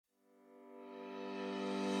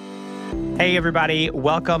Hey, everybody.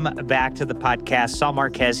 Welcome back to the podcast. Saul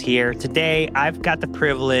Marquez here. Today, I've got the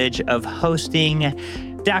privilege of hosting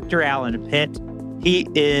Dr. Alan Pitt. He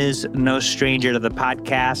is no stranger to the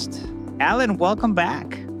podcast. Alan, welcome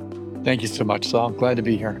back. Thank you so much, Saul. I'm glad to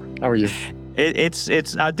be here. How are you? It's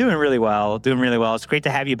doing really well. It's great to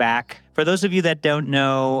have you back. For those of you that don't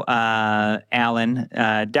know Alan,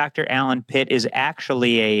 Dr. Alan Pitt is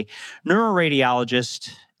actually a neuroradiologist,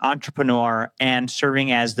 entrepreneur, and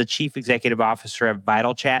serving as the Chief Executive Officer of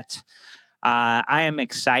Vitalchat. I am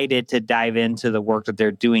excited to dive into the work that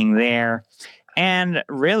they're doing there and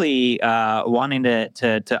really wanting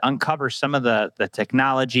to uncover some of the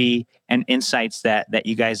technology and insights that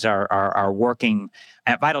you guys are working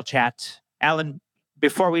at Vitalchat. Alan,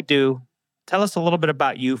 before we do, tell us a little bit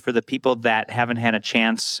about you for the people that haven't had a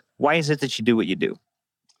chance. Why is it that you do what you do?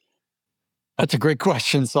 That's a great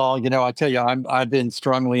question, Saul. I tell you, I've been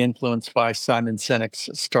strongly influenced by Simon Sinek's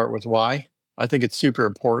Start With Why. I think it's super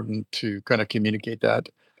important to kind of communicate that.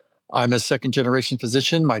 I'm a second-generation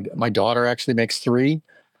physician. My daughter actually makes 3.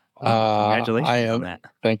 Congratulations on that.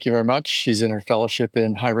 Thank you very much. She's in her fellowship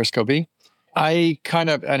in high-risk OB.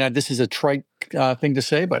 This is a trite thing to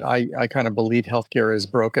say, but I kind of believe healthcare is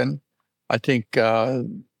broken. I think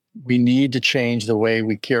we need to change the way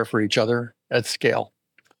we care for each other at scale.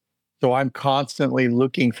 So I'm constantly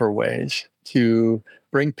looking for ways to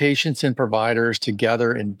bring patients and providers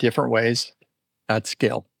together in different ways at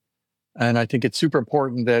scale. And I think it's super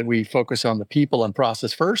important that we focus on the people and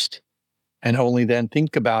process first, and only then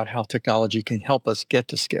think about how technology can help us get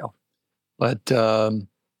to scale. But I've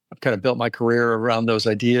kind of built my career around those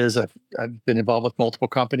ideas. I've been involved with multiple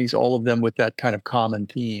companies, all of them with that kind of common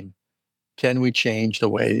theme. Can we change the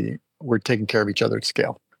way we're taking care of each other at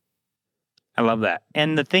scale? I love that.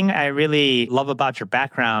 And the thing I really love about your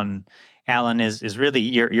background, Alan, is really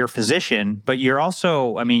you're a physician, but you're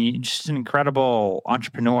also, you're just an incredible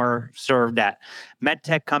entrepreneur, served at med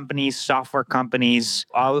tech companies, software companies.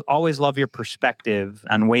 I always love your perspective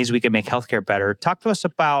on ways we can make healthcare better. Talk to us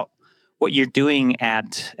about what you're doing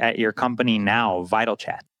at your company now,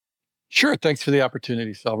 Vitalchat. Sure. Thanks for the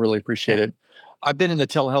opportunity, Sal. Really appreciate it. I've been in the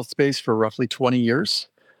telehealth space for roughly 20 years.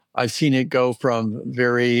 I've seen it go from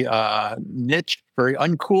very niche, very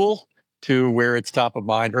uncool, to where it's top of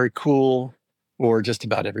mind, very cool for just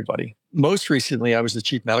about everybody. Most recently, I was the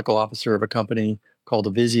chief medical officer of a company called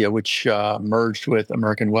Avizia, which merged with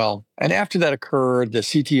American Well. And after that occurred, the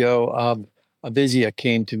CTO of Avizia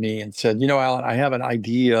came to me and said, Alan, I have an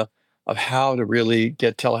idea of how to really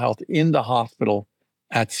get telehealth in the hospital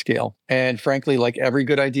at scale. And frankly, like every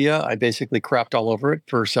good idea, I basically crapped all over it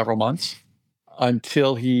for several months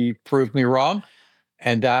until he proved me wrong.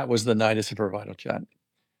 And that was the night for Vitalchat.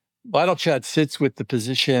 Vitalchat sits with the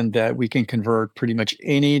position that we can convert pretty much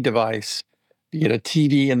any device, be it a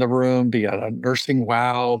TV in the room, be it a nursing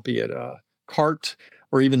wow, be it a cart,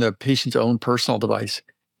 or even the patient's own personal device,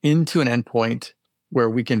 into an endpoint where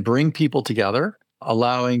we can bring people together,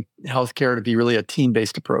 allowing healthcare to be really a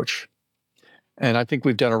team-based approach. And I think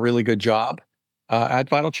we've done a really good job at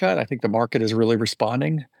Vitalchat. I think the market is really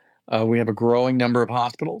responding. We have a growing number of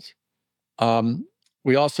hospitals.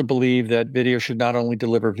 We also believe that video should not only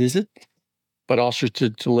deliver visits, but also to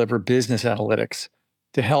deliver business analytics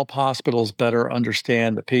to help hospitals better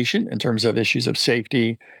understand the patient in terms of issues of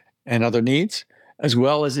safety and other needs, as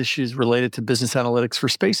well as issues related to business analytics for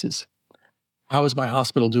spaces. How is my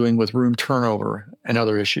hospital doing with room turnover and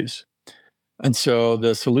other issues? And so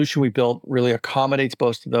the solution we built really accommodates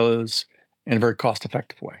both of those in a very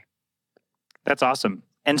cost-effective way. That's awesome.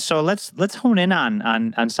 And so let's hone in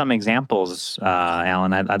on some examples,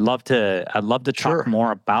 Alan. I'd love to talk Sure.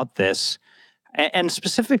 more about this, and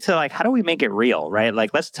specific to how do we make it real, right?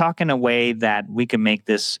 Let's talk in a way that we can make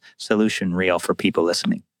this solution real for people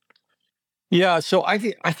listening. Yeah, so I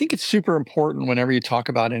think it's super important whenever you talk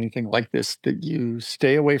about anything like this that you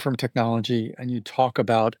stay away from technology and you talk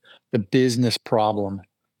about the business problem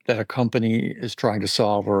that a company is trying to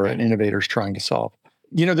solve or an innovator is trying to solve.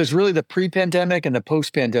 There's really the pre-pandemic and the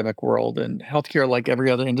post-pandemic world, and healthcare, like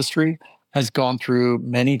every other industry, has gone through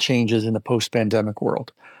many changes in the post-pandemic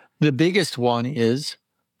world. The biggest one is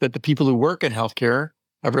that the people who work in healthcare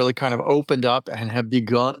have really kind of opened up and have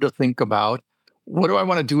begun to think about, what do I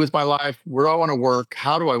want to do with my life? Where do I want to work?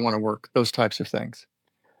 How do I want to work? Those types of things.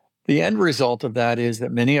 The end result of that is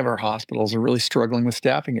that many of our hospitals are really struggling with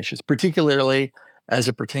staffing issues, particularly as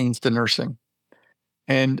it pertains to nursing.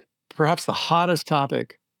 And perhaps the hottest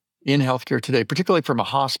topic in healthcare today, particularly from a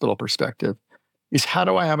hospital perspective, is how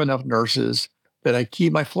do I have enough nurses that I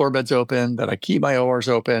keep my floor beds open, that I keep my ORs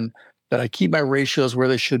open, that I keep my ratios where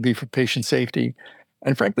they should be for patient safety.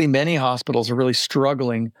 And frankly, many hospitals are really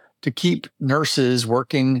struggling to keep nurses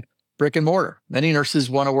working brick and mortar. Many nurses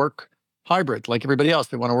want to work hybrid like everybody else.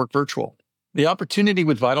 They want to work virtual. The opportunity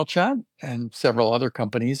with Vitalchat and several other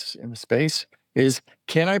companies in the space is,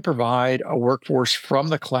 can I provide a workforce from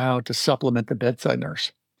the cloud to supplement the bedside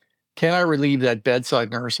nurse? Can I relieve that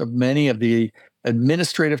bedside nurse of many of the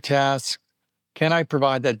administrative tasks? Can I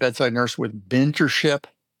provide that bedside nurse with mentorship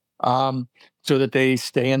so that they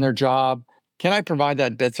stay in their job? Can I provide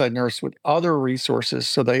that bedside nurse with other resources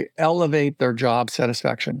so they elevate their job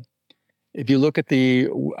satisfaction? If you look at the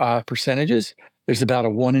percentages, there's about a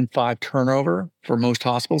 1 in 5 turnover for most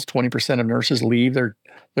hospitals. 20% of nurses leave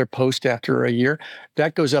their post after a year.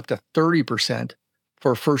 That goes up to 30%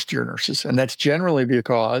 for first-year nurses. And that's generally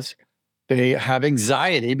because they have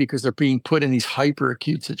anxiety because they're being put in these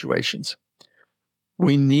hyper-acute situations.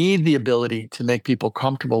 We need the ability to make people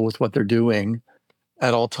comfortable with what they're doing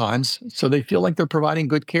at all times so they feel like they're providing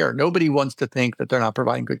good care. Nobody wants to think that they're not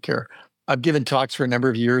providing good care. I've given talks for a number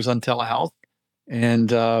of years on telehealth,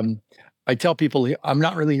 and I tell people, I'm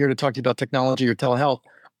not really here to talk to you about technology or telehealth.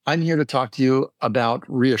 I'm here to talk to you about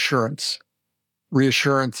reassurance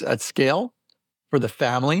at scale for the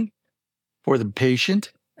family, for the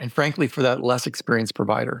patient, and frankly, for that less experienced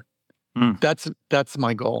provider. That's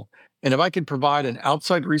my goal. And if I can provide an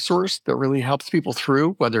outside resource that really helps people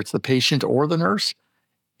through, whether it's the patient or the nurse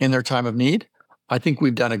in their time of need, I think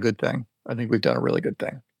we've done a good thing. I think we've done a really good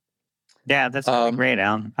thing. Yeah, that's really great,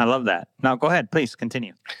 Alan. I love that. Now, go ahead, please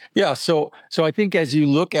continue. Yeah, so I think as you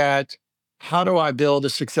look at how do I build a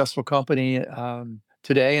successful company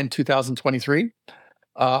today in 2023,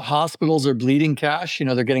 hospitals are bleeding cash.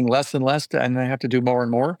 They're getting less and less, and they have to do more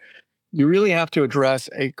and more. You really have to address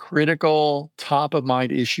a critical top of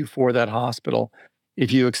mind issue for that hospital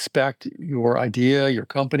if you expect your idea, your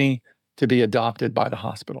company to be adopted by the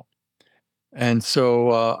hospital. And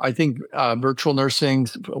so I think virtual nursing,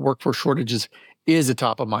 workforce shortages is a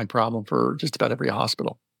top of mind problem for just about every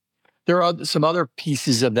hospital. There are some other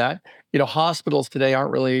pieces of that. Hospitals today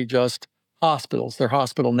aren't really just hospitals, they're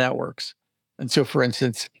hospital networks. And so, for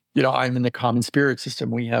instance, I'm in the Common Spirit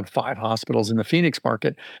system. We have 5 hospitals in the Phoenix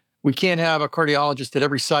market. We can't have a cardiologist at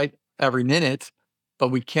every site every minute, but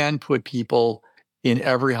we can put people in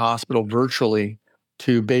every hospital virtually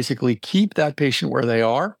to basically keep that patient where they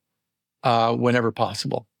are whenever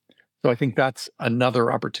possible. So I think that's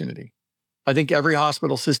another opportunity. I think every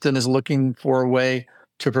hospital system is looking for a way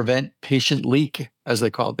to prevent patient leak, as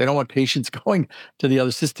they call it. They don't want patients going to the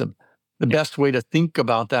other system. The best way to think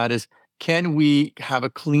about that is, can we have a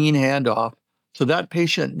clean handoff so that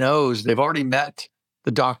patient knows they've already met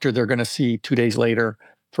the doctor they're going to see 2 days later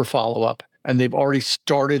for follow-up, and they've already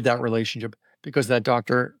started that relationship because that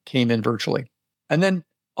doctor came in virtually. And then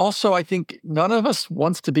also, I think none of us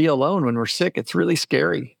wants to be alone when we're sick. It's really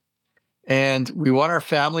scary. And we want our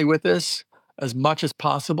family with us as much as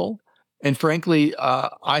possible. And frankly,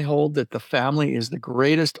 I hold that the family is the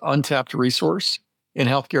greatest untapped resource in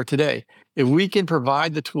healthcare today. If we can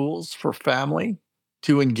provide the tools for family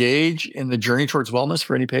to engage in the journey towards wellness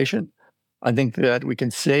for any patient, I think that we can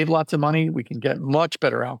save lots of money. We can get much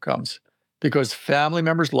better outcomes because family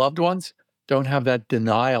members, loved ones, don't have that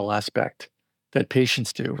denial aspect that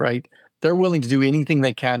patients do, right? They're willing to do anything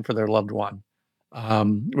they can for their loved one,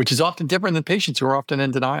 which is often different than patients who are often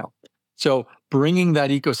in denial. So bringing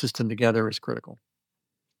that ecosystem together is critical.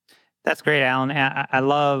 That's great, Alan. I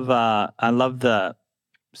love the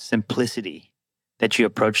simplicity that you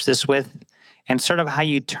approach this with, and sort of how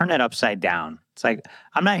you turn it upside down. It's like,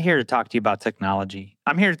 I'm not here to talk to you about technology.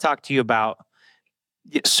 I'm here to talk to you about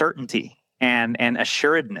certainty and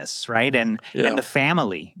assuredness, right? And the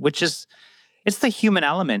family, which is, it's the human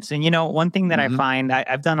elements. And one thing that I find,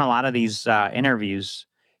 I've done a lot of these interviews.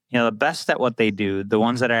 The best at what they do, the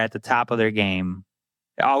ones that are at the top of their game,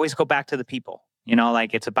 always go back to the people.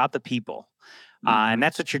 Like it's about the people, and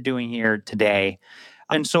that's what you're doing here today.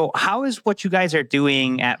 And so, how is what you guys are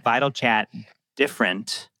doing at Vitalchat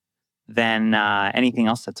different than anything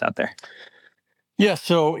else that's out there? Yeah.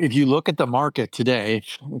 So if you look at the market today,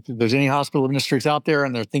 if there's any hospital administrators out there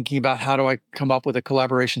and they're thinking about how do I come up with a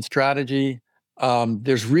collaboration strategy,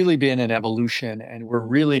 there's really been an evolution, and we're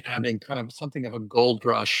really having kind of something of a gold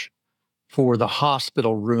rush for the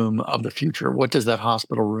hospital room of the future. What does that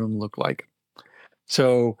hospital room look like?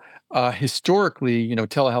 So historically,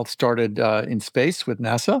 telehealth started in space with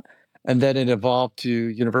NASA, and then it evolved to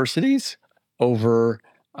universities over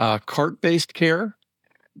cart-based care.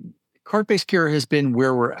 Cart-based care has been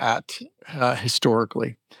where we're at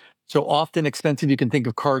historically. So often expensive. You can think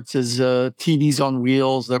of carts as TVs on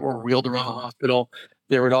wheels that were wheeled around the hospital.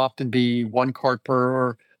 There would often be one cart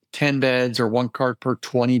per 10 beds or one cart per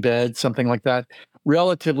 20 beds, something like that.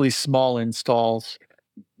 relatively small installs.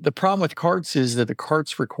 The problem with carts is that the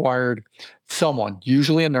carts required someone,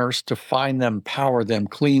 usually a nurse, to find them, power them,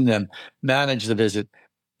 clean them, manage the visit.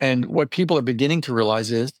 And what people are beginning to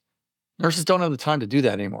realize is nurses don't have the time to do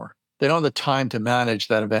that anymore. They don't have the time to manage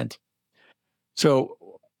that event. So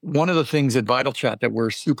one of the things at Vitalchat that we're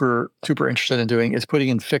super, super interested in doing is putting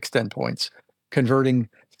in fixed endpoints, converting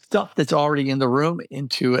stuff that's already in the room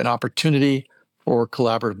into an opportunity for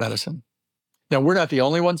collaborative medicine. Now, we're not the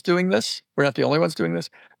only ones doing this. There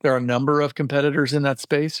are a number of competitors in that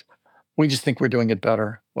space. We just think we're doing it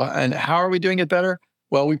better. Well, and how are we doing it better?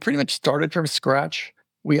 Well, we pretty much started from scratch.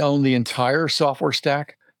 We own the entire software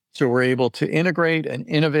stack. So we're able to integrate and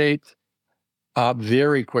innovate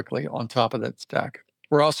very quickly on top of that stack.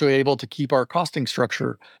 We're also able to keep our costing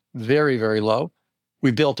structure very, very low.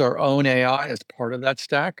 We built our own AI as part of that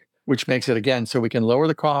stack, which makes it, again, so we can lower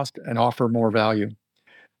the cost and offer more value.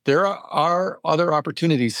 There are other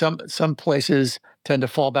opportunities. Some places tend to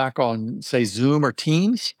fall back on, say, Zoom or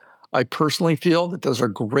Teams. I personally feel that those are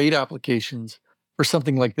great applications for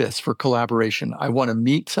something like this, for collaboration. I want to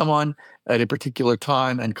meet someone at a particular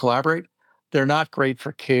time and collaborate. They're not great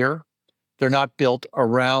for care. They're not built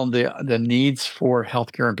around the needs for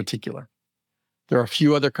healthcare in particular. There are a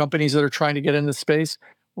few other companies that are trying to get in this space.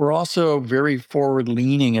 We're also very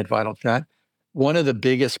forward-leaning at Vitalchat. One of the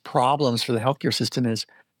biggest problems for the healthcare system is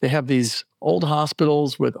they have these old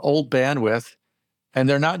hospitals with old bandwidth, and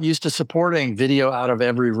they're not used to supporting video out of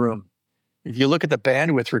every room. If you look at the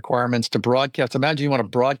bandwidth requirements to broadcast, imagine you want to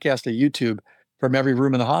broadcast a YouTube from every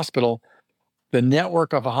room in the hospital, the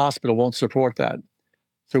network of a hospital won't support that.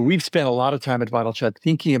 So we've spent a lot of time at Vitalchat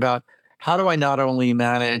thinking about how do I not only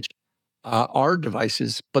manage our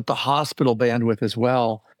devices, but the hospital bandwidth as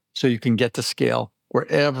well, so you can get to scale where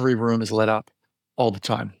every room is lit up all the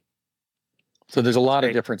time. So there's a lot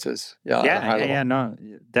of differences. Yeah. No,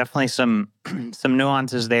 definitely some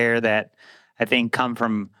nuances there that I think come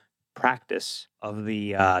from practice of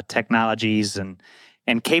the technologies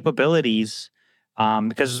and capabilities.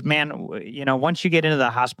 Because man, once you get into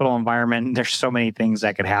the hospital environment, there's so many things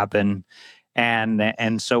that could happen,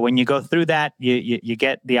 and so when you go through that, you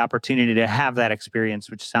get the opportunity to have that experience,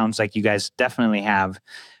 which sounds like you guys definitely have.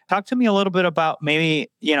 Talk to me a little bit about maybe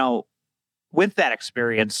with that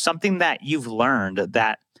experience, something that you've learned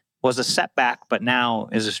that was a setback, but now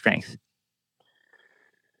is a strength.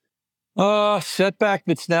 Setback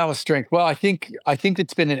that's now a strength. Well, I think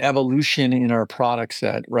it's been an evolution in our product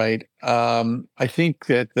set, right? I think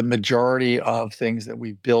that the majority of things that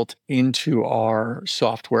we've built into our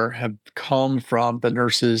software have come from the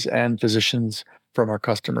nurses and physicians from our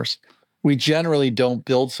customers. We generally don't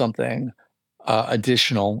build something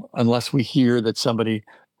additional unless we hear that somebody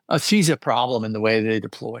sees a problem in the way they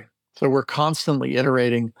deploy. So we're constantly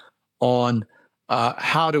iterating on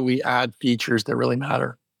how do we add features that really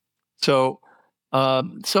matter. So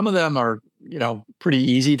some of them are, pretty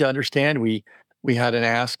easy to understand. We had an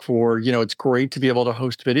ask for, it's great to be able to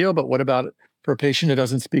host video, but what about for a patient who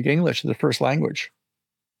doesn't speak English as a first language?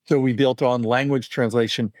 So we built on language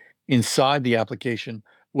translation inside the application,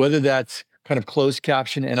 whether that's kind of closed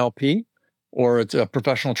caption NLP or it's a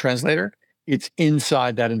professional translator, it's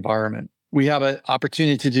inside that environment. We have an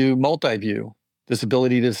opportunity to do multi-view, this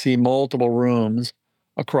ability to see multiple rooms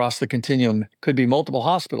across the continuum, could be multiple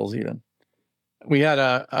hospitals even. We had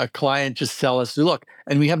a client just tell us, look,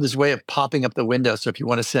 and we have this way of popping up the window. So if you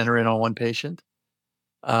want to center in on one patient,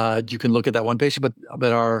 you can look at that one patient.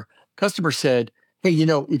 But our customer said, hey,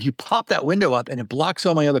 if you pop that window up and it blocks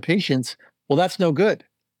all my other patients, well, that's no good.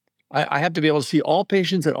 I have to be able to see all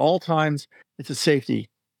patients at all times. It's a safety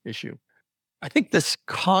issue. I think this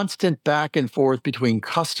constant back and forth between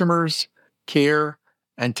customers, care,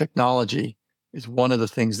 and technology is one of the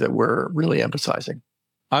things that we're really emphasizing.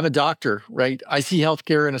 I'm a doctor, right? I see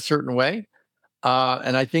healthcare in a certain way.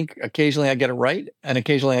 And I think occasionally I get it right and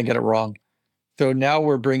occasionally I get it wrong. So now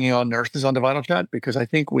we're bringing on nurses onto Vitalchat because I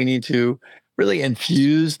think we need to really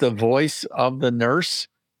infuse the voice of the nurse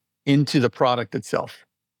into the product itself.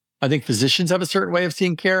 I think physicians have a certain way of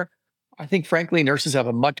seeing care. I think, frankly, nurses have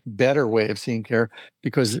a much better way of seeing care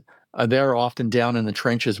because they're often down in the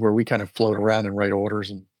trenches where we kind of float around and write orders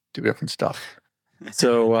and do different stuff.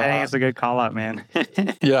 So I think it's a good call out, man.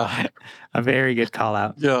 Yeah. A very good call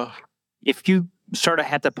out. Yeah. If you sort of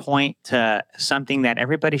had to point to something that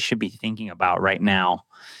everybody should be thinking about right now,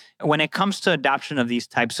 when it comes to adoption of these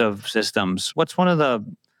types of systems, what's one of the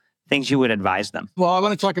things you would advise them? Well, I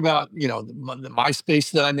want to talk about, my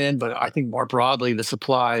space that I'm in, but I think more broadly, the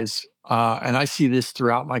supplies. And I see this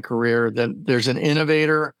throughout my career that there's an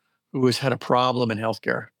innovator who has had a problem in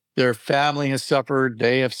healthcare. Their family has suffered.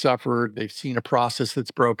 They have suffered. They've seen a process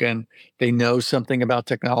that's broken. They know something about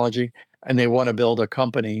technology, and they want to build a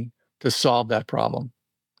company to solve that problem.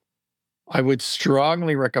 I would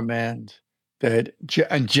strongly recommend that,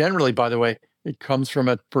 and generally, by the way, it comes from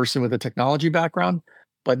a person with a technology background,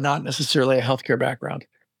 but not necessarily a healthcare background.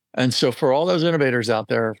 And so, for all those innovators out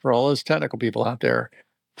there, for all those technical people out there,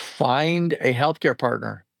 find a healthcare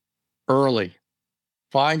partner early.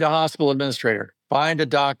 Find a hospital administrator, find a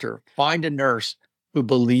doctor, find a nurse who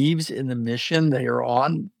believes in the mission that you're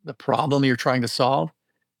on, the problem you're trying to solve,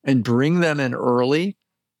 and bring them in early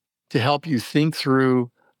to help you think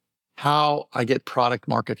through how I get product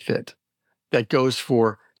market fit. That goes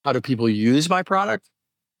for how do people use my product?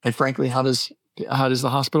 And frankly, how does the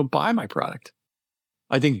hospital buy my product?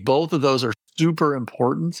 I think both of those are super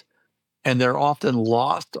important, and they're often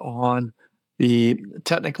lost on the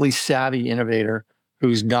technically savvy innovator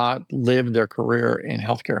who's not lived their career in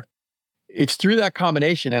healthcare. It's through that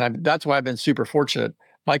combination, and that's why I've been super fortunate.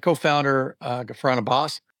 My co-founder, Gafran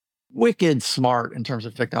Abbas, wicked smart in terms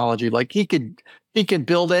of technology. Like he could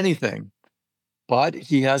build anything, but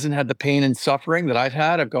he hasn't had the pain and suffering that I've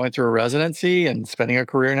had of going through a residency and spending a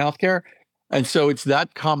career in healthcare. And so it's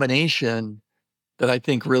that combination that I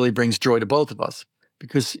think really brings joy to both of us,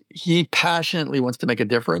 because he passionately wants to make a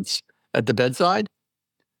difference at the bedside,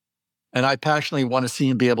 and I passionately want to see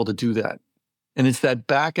him be able to do that. And it's that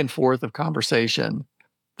back and forth of conversation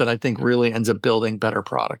that I think really ends up building better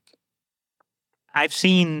product. I've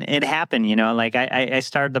seen it happen, like I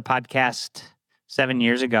started the podcast 7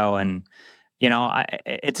 years ago, and,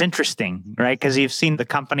 it's interesting, right? Because you've seen the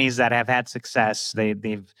companies that have had success,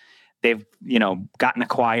 they've gotten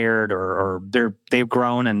acquired, or they've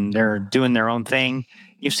grown and they're doing their own thing.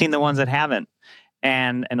 You've seen the ones that haven't.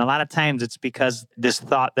 And a lot of times it's because this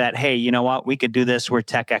thought that, hey, you know what, we could do this. We're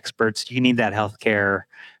tech experts. You need that healthcare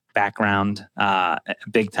background,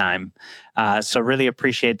 big time. So really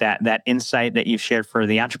appreciate that insight that you've shared for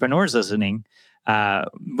the entrepreneurs listening.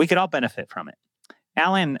 We could all benefit from it.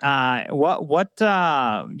 Alan,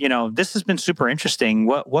 this has been super interesting.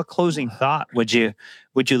 What closing thought would you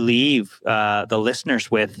leave the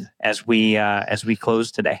listeners with as we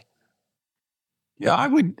close today? Yeah, I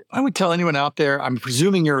would tell anyone out there, I'm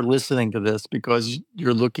presuming you're listening to this because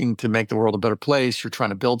you're looking to make the world a better place. You're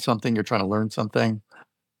trying to build something, you're trying to learn something.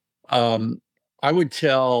 I would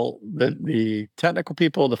tell the technical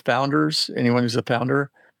people, the founders, anyone who's a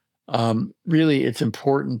founder, really it's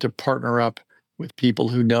important to partner up with people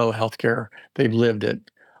who know healthcare. They've lived it.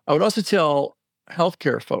 I would also tell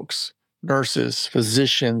healthcare folks, nurses,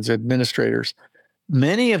 physicians, administrators,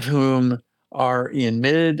 many of whom are in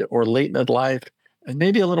mid or late midlife and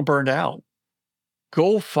maybe a little burned out.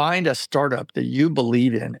 Go find a startup that you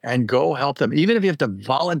believe in and go help them, even if you have to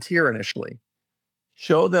volunteer initially.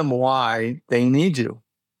 Show them why they need you.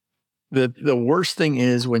 The worst thing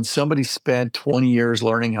is when somebody spent 20 years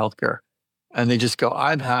learning healthcare and they just go,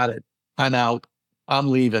 I've had it. I'm out. I'm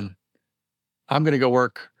leaving. I'm going to go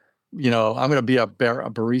work. I'm going to be a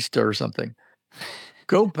barista or something.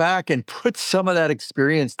 Go back and put some of that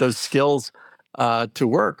experience, those skills to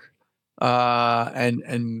work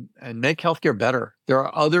and make healthcare better. There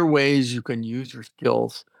are other ways you can use your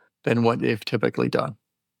skills than what they've typically done.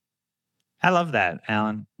 I love that,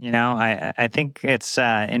 Alan. I think it's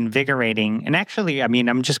invigorating. And actually,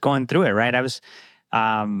 I'm just going through it, right? I left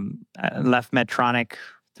Medtronic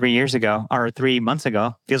 3 months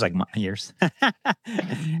ago. Feels like years.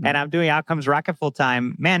 And I'm doing Outcomes Rocket full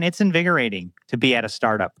time. Man, it's invigorating to be at a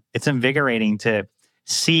startup. It's invigorating to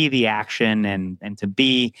see the action and to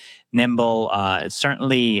be nimble.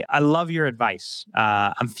 Certainly, I love your advice.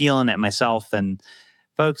 I'm feeling it myself. And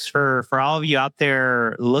folks, for all of you out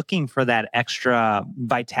there looking for that extra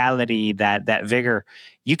vitality, that vigor,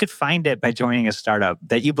 you could find it by joining a startup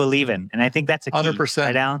that you believe in. And I think that's a key. 100%.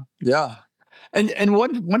 Right, Alan? Yeah. And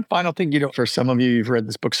one final thing, for some of you, you've read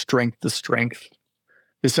this book, Strength to Strength.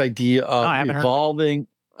 This idea of evolving.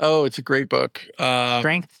 Oh, it's a great book.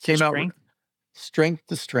 Strength to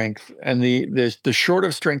Strength. And the short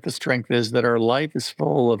of Strength to Strength is that our life is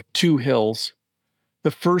full of two hills.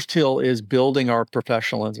 The first hill is building our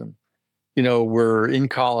professionalism. We're in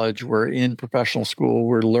college, we're in professional school,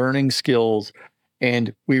 we're learning skills,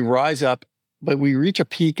 and we rise up, but we reach a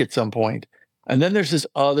peak at some point. And then there's this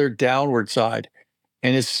other downward side.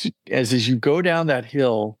 And as you go down that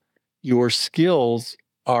hill, your skills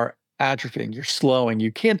are atrophying, you're slowing,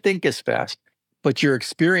 you can't think as fast, but your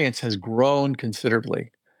experience has grown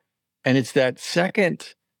considerably. And it's that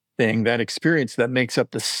second thing, that experience, that makes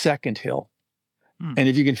up the second hill. And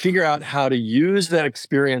if you can figure out how to use that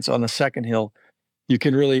experience on the second hill, you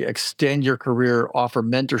can really extend your career, offer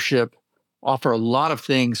mentorship, offer a lot of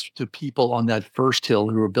things to people on that first hill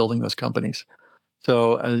who are building those companies.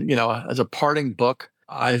 So, as a parting book,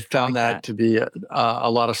 I found that to be a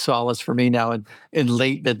lot of solace for me now in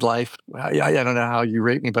late midlife. I don't know how you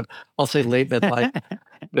rate me, but I'll say late midlife.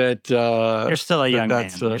 That You're still a young man.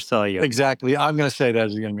 You're still a young exactly. I'm going to say that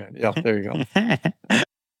as a young man. Yeah, there you go.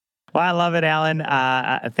 Well, I love it, Alan.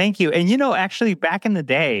 Thank you. And actually, back in the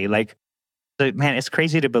day, man, it's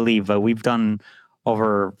crazy to believe, but we've done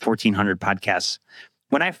over 1,400 podcasts.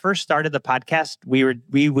 When I first started the podcast,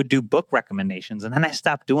 we would do book recommendations, and then I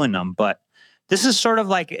stopped doing them. But this is sort of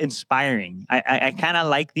like inspiring. I kind of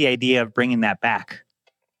like the idea of bringing that back.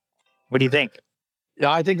 What do you think?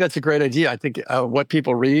 Yeah, I think that's a great idea. I think what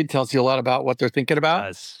people read tells you a lot about what they're thinking about. It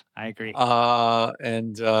does. I agree. I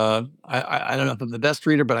don't know if I'm the best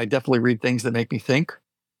reader, but I definitely read things that make me think.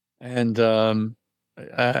 And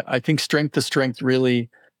I think strength to strength really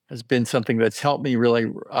has been something that's helped me really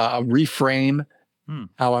reframe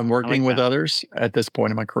how I'm working with others at this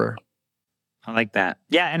point in my career. I like that.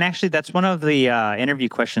 Yeah, and actually, that's one of the interview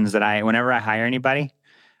questions that whenever I hire anybody,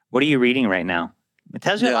 what are you reading right now? It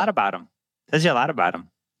tells you a lot about them.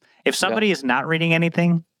 If somebody is not reading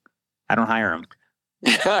anything, I don't hire them.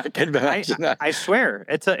 I can imagine that. I swear,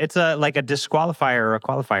 it's a like a disqualifier or a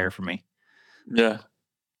qualifier for me. Yeah.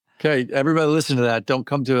 Okay, everybody listen to that. Don't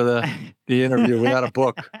come to the interview without a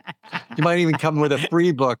book. You might even come with a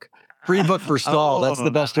free book. Free book for stall. That's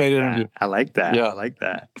the best way to interview. I like that. Yeah. I like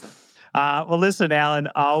that. Well, listen, Alan,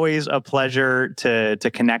 always a pleasure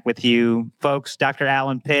to connect with you. Folks, Dr.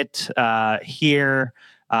 Alan Pitt here.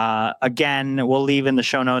 Again, we'll leave in the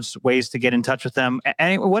show notes ways to get in touch with them.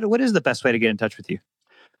 And what is the best way to get in touch with you?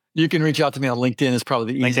 You can reach out to me on LinkedIn is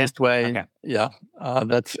probably the easiest way. Okay. Yeah,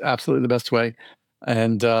 that's absolutely the best way.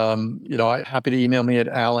 And, I'm happy to email me at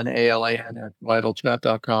alan, ALAN, at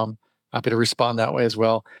vitalchat.com. Happy to respond that way as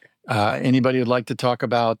well. Anybody who'd like to talk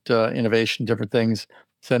about innovation, different things,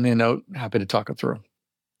 send me a note. Happy to talk it through.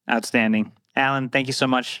 Outstanding. Alan, thank you so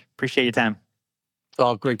much. Appreciate your time. It's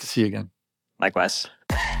all great to see you again. Likewise.